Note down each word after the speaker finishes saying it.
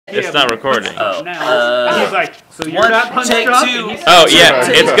It's not recording. And he's like, so you're not punched take up? two. Oh yeah,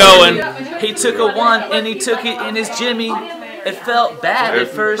 it's going. He took a one and he took it in his Jimmy. It felt bad at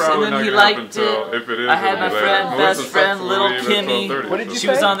first, and then he liked it. I had my best friend, little Kimmy. What did you She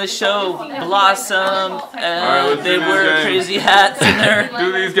say? was on the show, Blossom. They wear crazy hats and they're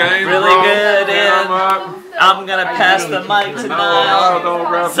really good. And I'm gonna pass the mic to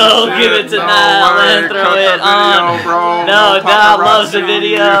Niall. So give it to Niall and throw it on. No, Niall loves the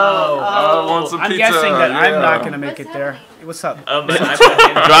video. I'm guessing that I'm not gonna make it there. What's up? Drop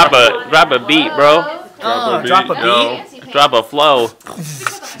a beat, bro. Drop a beat? Drop a flow.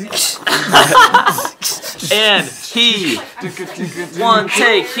 And he, one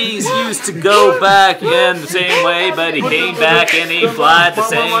take, he's used to go back in the same way, but he came back and he flied the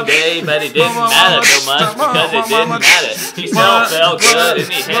same day, but it didn't matter so much because it didn't matter. He still felt good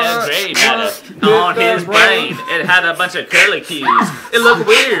and he had gray matter on his brain. It had a bunch of curly cues. It looked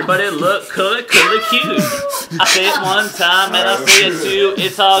weird, but it looked curly cute. I say it one time and I say it two.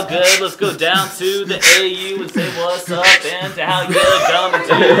 It's all good. Let's go down to the AU and say what's up and to how you're coming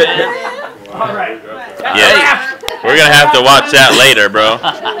to, man. All right. Yeah, we're gonna have to watch that later, bro.